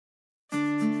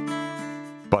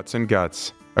Butts and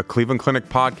Guts, a Cleveland Clinic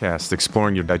podcast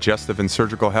exploring your digestive and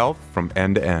surgical health from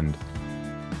end to end.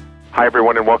 Hi,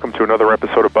 everyone, and welcome to another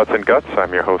episode of Butts and Guts.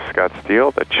 I'm your host, Scott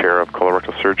Steele, the chair of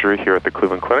colorectal surgery here at the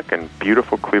Cleveland Clinic in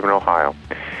beautiful Cleveland, Ohio.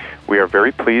 We are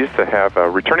very pleased to have a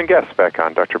returning guest back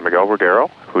on, Dr. Miguel Regueiro,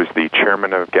 who is the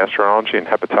chairman of gastroenterology and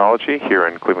hepatology here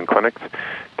in Cleveland Clinic's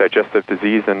Digestive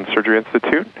Disease and Surgery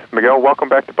Institute. Miguel, welcome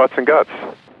back to Butts and Guts.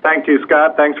 Thank you,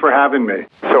 Scott. Thanks for having me.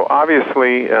 So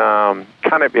obviously,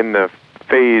 kind of in the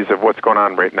phase of what's going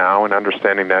on right now and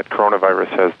understanding that coronavirus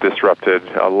has disrupted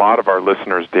a lot of our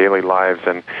listeners' daily lives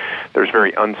and there's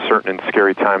very uncertain and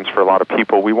scary times for a lot of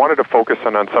people, we wanted to focus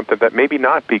on something that maybe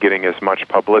not be getting as much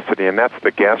publicity, and that's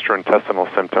the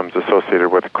gastrointestinal symptoms associated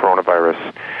with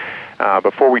coronavirus.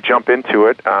 Before we jump into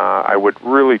it, I would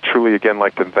really, truly, again,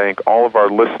 like to thank all of our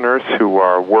listeners who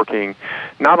are working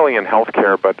not only in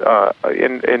healthcare, but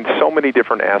in so many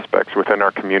different aspects within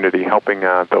our community, helping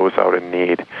those out in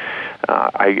need.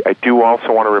 I do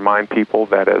also want to remind people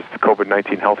that as the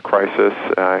COVID-19 health crisis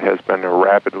has been a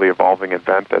rapidly evolving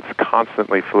event that's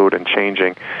constantly fluid and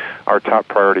changing, our top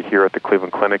priority here at the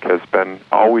Cleveland Clinic has been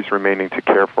always remaining to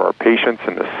care for our patients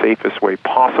in the safest way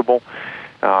possible,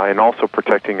 and also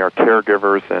protecting our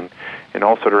caregivers, and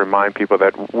also to remind people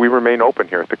that we remain open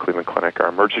here at the Cleveland Clinic. Our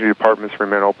emergency departments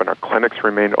remain open, our clinics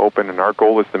remain open, and our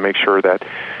goal is to make sure that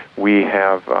we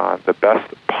have the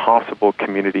best possible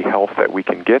community health that we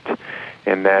can get,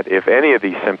 and that if any of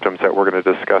these symptoms that we're going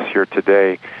to discuss here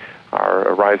today are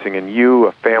arising in you,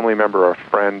 a family member, or a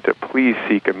friend, to please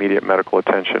seek immediate medical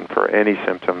attention for any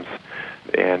symptoms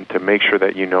and to make sure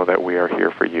that you know that we are here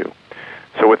for you.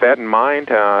 So with that in mind,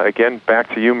 again,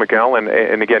 back to you, Miguel,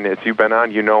 and again, as you've been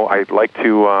on, you know I'd like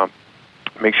to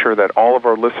make sure that all of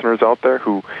our listeners out there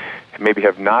who maybe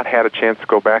have not had a chance to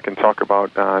go back and talk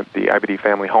about the IBD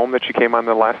family home that you came on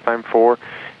the last time for,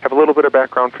 have a little bit of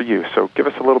background for you. So give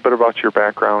us a little bit about your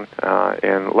background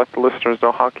and let the listeners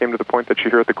know how it came to the point that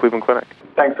you're here at the Cleveland Clinic.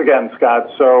 Thanks again,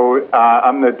 Scott. So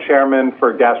I'm the chairman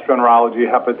for gastroenterology,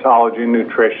 hepatology, and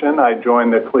nutrition. I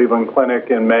joined the Cleveland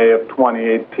Clinic in May of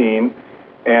 2018.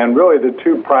 And really the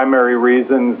two primary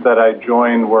reasons that I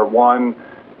joined were, one,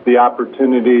 the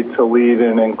opportunity to lead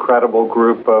an incredible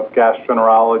group of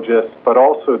gastroenterologists, but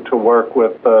also to work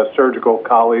with surgical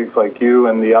colleagues like you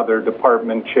and the other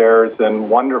department chairs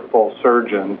and wonderful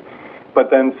surgeons.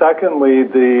 But then secondly,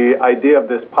 the idea of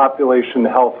this population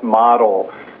health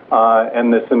model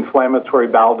and this inflammatory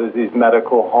bowel disease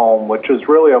medical home, which is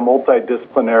really a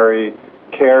multidisciplinary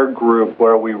care group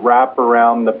where we wrap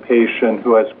around the patient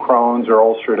who has Crohn's or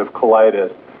ulcerative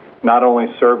colitis, not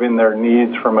only serving their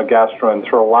needs from a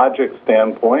gastroenterologic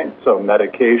standpoint, so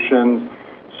medications,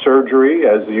 surgery,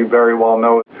 as you very well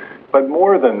know, but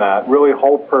more than that, really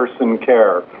whole person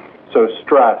care. So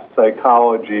stress,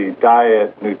 psychology,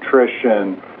 diet,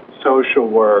 nutrition, social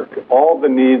work, all the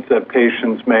needs that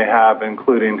patients may have,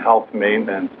 including health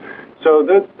maintenance. So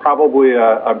that's probably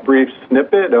a brief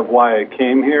snippet of why I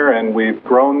came here, and we've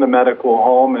grown the medical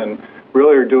home and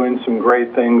really are doing some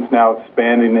great things now,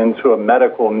 expanding into a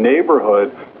medical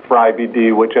neighborhood for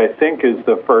IBD, which I think is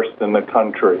the first in the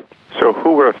country. So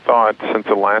who would have thought since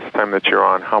the last time that you're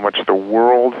on how much the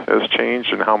world has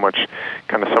changed and how much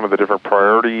kind of some of the different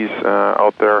priorities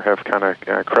out there have kind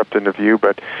of crept into view,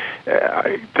 but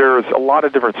there's a lot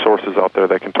of different sources out there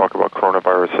that can talk about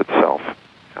coronavirus itself.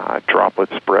 Droplet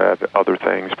spread, other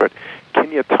things. But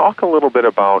can you talk a little bit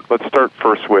about, let's start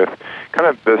first with kind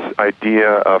of this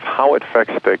idea of how it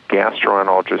affects the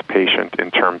gastroenterologist patient in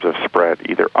terms of spread,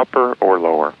 either upper or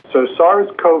lower? So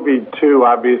SARS-CoV-2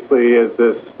 obviously is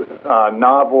this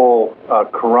novel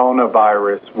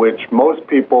coronavirus, which most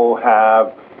people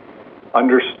have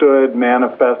understood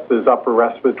manifests as upper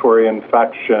respiratory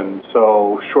infection,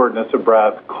 so shortness of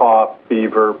breath, cough,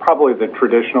 fever, probably the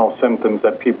traditional symptoms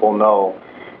that people know.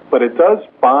 But it does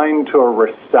bind to a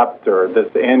receptor, this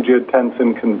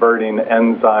angiotensin-converting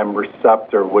enzyme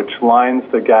receptor, which lines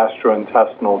the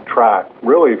gastrointestinal tract,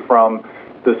 really from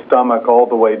the stomach all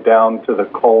the way down to the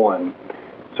colon.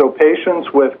 So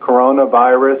patients with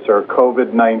coronavirus or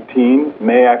COVID-19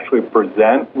 may actually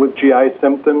present with GI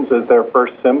symptoms as their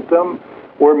first symptom,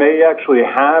 or may actually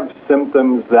have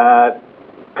symptoms that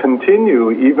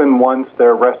continue even once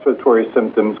their respiratory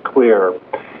symptoms clear.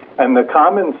 And the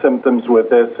common symptoms with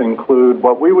this include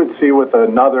what we would see with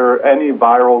any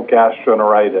viral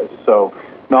gastroenteritis, so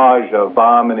nausea,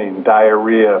 vomiting,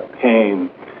 diarrhea,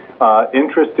 pain.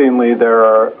 Interestingly, there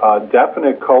are a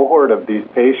definite cohort of these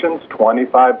patients,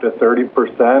 25 to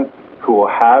 30%, who will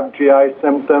have GI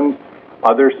symptoms.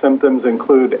 Other symptoms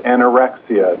include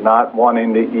anorexia, not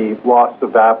wanting to eat, loss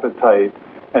of appetite.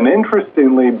 And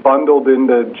interestingly, bundled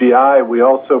into GI, we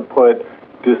also put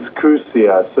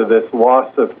dysgeusia, so this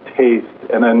loss of taste,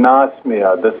 and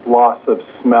anosmia, this loss of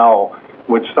smell,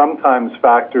 which sometimes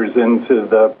factors into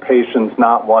the patients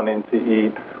not wanting to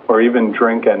eat or even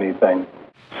drink anything.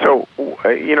 So,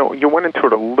 you went into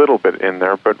it a little bit in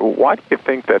there, but why do you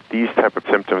think that these type of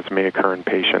symptoms may occur in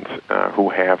patients who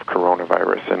have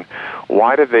coronavirus? And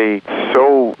why do they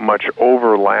so much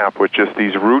overlap with just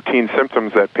these routine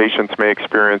symptoms that patients may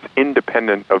experience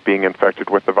independent of being infected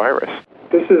with the virus?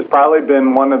 This has probably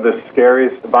been one of the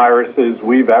scariest viruses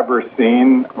we've ever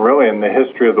seen, really, in the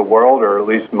history of the world, or at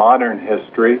least modern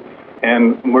history.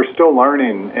 And we're still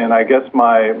learning, and I guess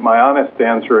my honest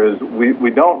answer is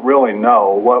we don't really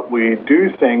know. What we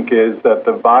do think is that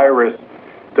the virus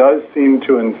does seem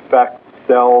to infect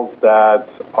cells that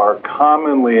are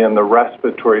commonly in the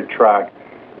respiratory tract,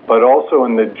 but also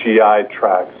in the GI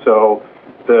tract. So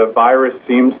the virus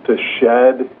seems to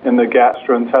shed in the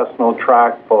gastrointestinal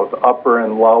tract, both upper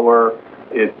and lower.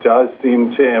 It does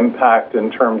seem to impact in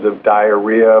terms of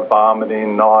diarrhea,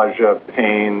 vomiting, nausea,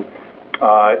 pain.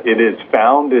 It is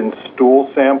found in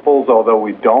stool samples, although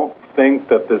we don't think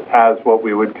that this has what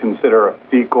we would consider a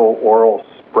fecal-oral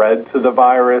spread to the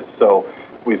virus. So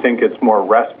we think it's more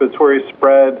respiratory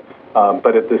spread,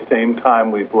 but at the same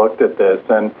time, we've looked at this.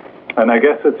 And I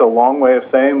guess it's a long way of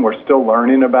saying we're still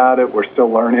learning about it. We're still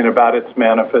learning about its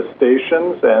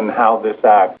manifestations and how this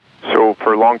acts. So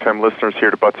for long-time listeners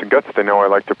here to Butts and Guts, they know I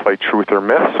like to play Truth or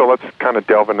Myth, so let's kind of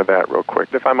delve into that real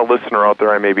quick. If I'm a listener out there,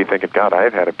 I may be thinking, God,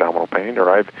 I've had abdominal pain, or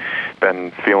I've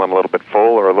been feeling a little bit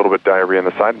full, or a little bit diarrhea on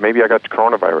the side. Maybe I got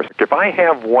coronavirus. If I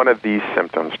have one of these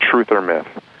symptoms, truth or myth,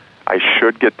 I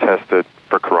should get tested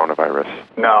for coronavirus.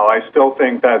 No, I still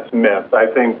think that's myth. I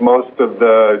think most of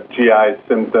the GI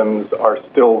symptoms are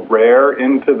still rare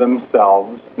into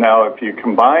themselves. Now, if you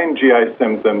combine GI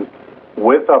symptoms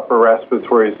with upper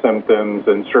respiratory symptoms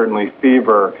and certainly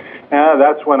fever,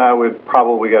 that's when I would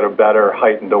probably get a better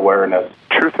heightened awareness.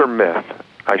 Truth or myth?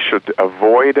 I should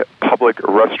avoid public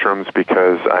restrooms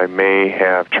because I may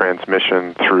have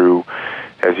transmission through,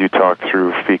 as you talked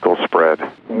through, fecal spread.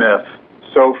 Myth.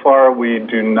 So far, we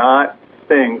do not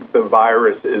think the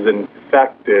virus is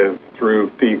infective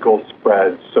through fecal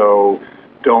spread, so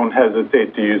don't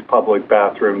hesitate to use public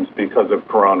bathrooms because of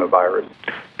coronavirus.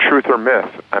 Truth or myth?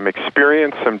 I'm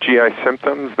experiencing some GI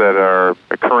symptoms that are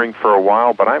occurring for a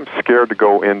while, but I'm scared to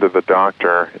go into the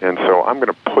doctor, and so I'm going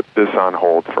to put this on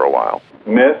hold for a while.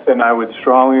 Myth, and I would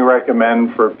strongly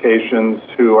recommend for patients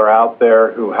who are out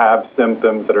there who have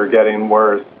symptoms that are getting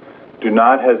worse, do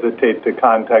not hesitate to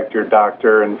contact your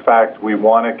doctor. In fact, we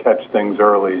want to catch things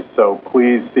early, so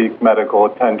please seek medical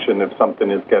attention if something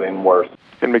is getting worse.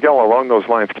 And Miguel, along those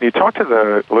lines, can you talk to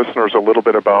the listeners a little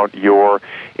bit about your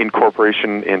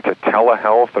incorporation into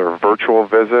telehealth or virtual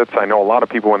visits? I know a lot of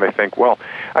people, when they think, well,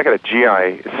 I got a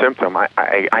GI symptom, I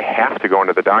have to go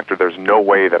into the doctor. There's no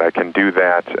way that I can do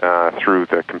that through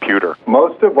the computer.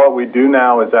 Most of what we do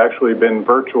now has actually been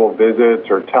virtual visits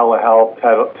or telehealth,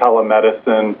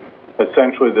 telemedicine,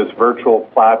 essentially this virtual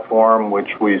platform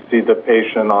which we see the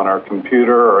patient on our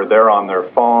computer or they're on their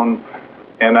phone.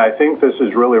 And I think this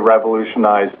has really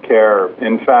revolutionized care.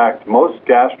 In fact, most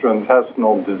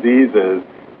gastrointestinal diseases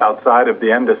outside of the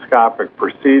endoscopic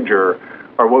procedure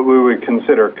are what we would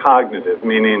consider cognitive,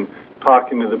 meaning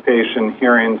talking to the patient,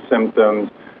 hearing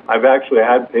symptoms. I've actually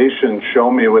had patients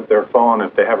show me with their phone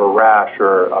if they have a rash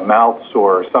or a mouth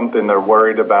sore or something they're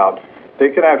worried about. They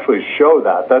can actually show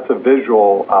that. That's a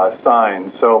visual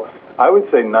sign. So I would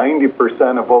say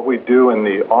 90% of what we do in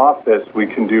the office we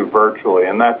can do virtually,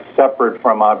 and that's separate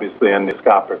from, obviously,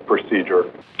 endoscopic procedure.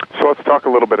 So let's talk a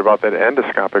little bit about that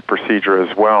endoscopic procedure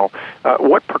as well.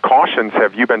 What precautions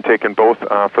have you been taking both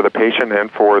for the patient and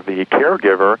for the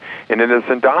caregiver? And is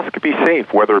endoscopy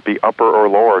safe, whether it be upper or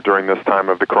lower, during this time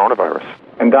of the coronavirus?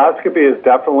 Endoscopy is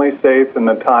definitely safe in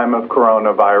the time of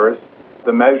coronavirus.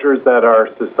 The measures that our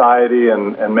society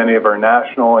and many of our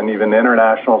national and even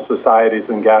international societies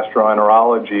in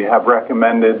gastroenterology have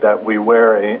recommended that we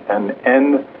wear an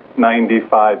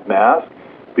N95 mask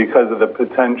because of the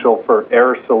potential for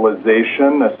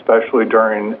aerosolization, especially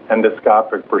during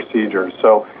endoscopic procedures.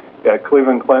 So at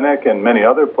Cleveland Clinic and many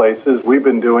other places, we've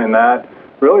been doing that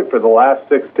really for the last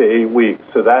 6 to 8 weeks.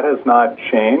 So that has not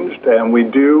changed, and we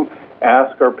do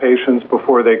ask our patients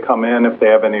before they come in if they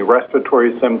have any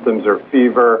respiratory symptoms or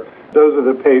fever. Those are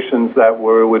the patients that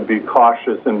we would be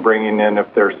cautious in bringing in if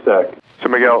they're sick. So,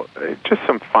 Miguel, just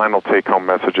some final take-home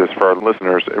messages for our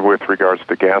listeners with regards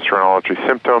to gastroenterology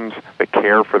symptoms, the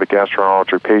care for the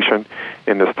gastroenterology patient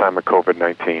in this time of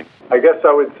COVID-19. I guess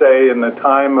I would say in the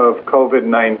time of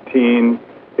COVID-19,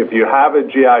 If you have a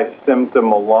GI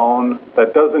symptom alone,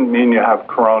 that doesn't mean you have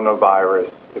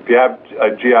coronavirus. If you have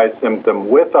a GI symptom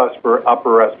with us for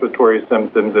upper respiratory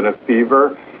symptoms and a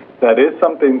fever, that is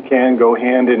something can go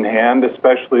hand in hand,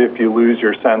 especially if you lose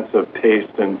your sense of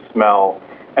taste and smell.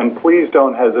 And please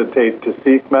don't hesitate to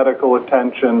seek medical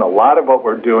attention. A lot of what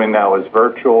we're doing now is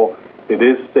virtual. It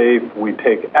is safe. We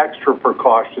take extra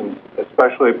precautions,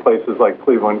 especially at places like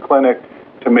Cleveland Clinic,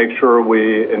 to make sure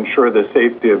we ensure the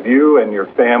safety of you and your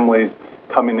families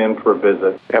coming in for a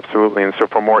visit. Absolutely. And so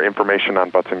for more information on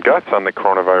butts and guts on the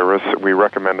coronavirus, we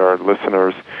recommend our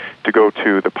listeners to go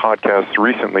to the podcast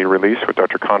recently released with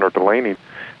Dr. Conor Delaney,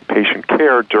 Patient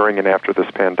Care During and After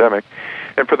This Pandemic.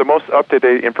 And for the most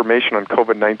up-to-date information on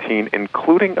COVID-19,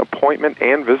 including appointment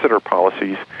and visitor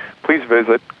policies, please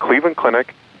visit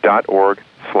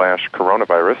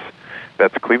clevelandclinic.org/coronavirus.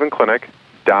 That's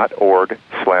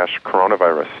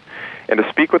clevelandclinic.org/coronavirus. And to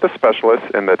speak with a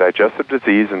specialist in the Digestive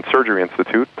Disease and Surgery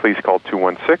Institute, please call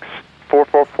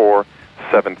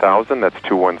 216-444-7000. That's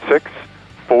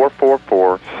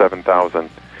 216-444-7000.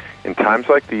 In times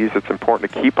like these, it's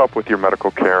important to keep up with your medical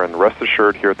care, and rest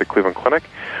assured here at the Cleveland Clinic,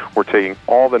 we're taking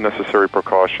all the necessary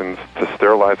precautions to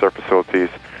sterilize our facilities,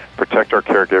 protect our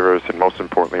caregivers, and most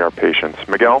importantly, our patients.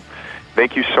 Miguel,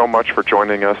 thank you so much for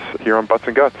joining us here on Butts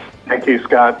and Guts. Thank you,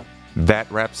 Scott.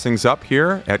 That wraps things up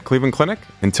here at Cleveland Clinic.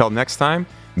 Until next time,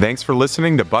 thanks for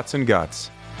listening to Butts and Guts.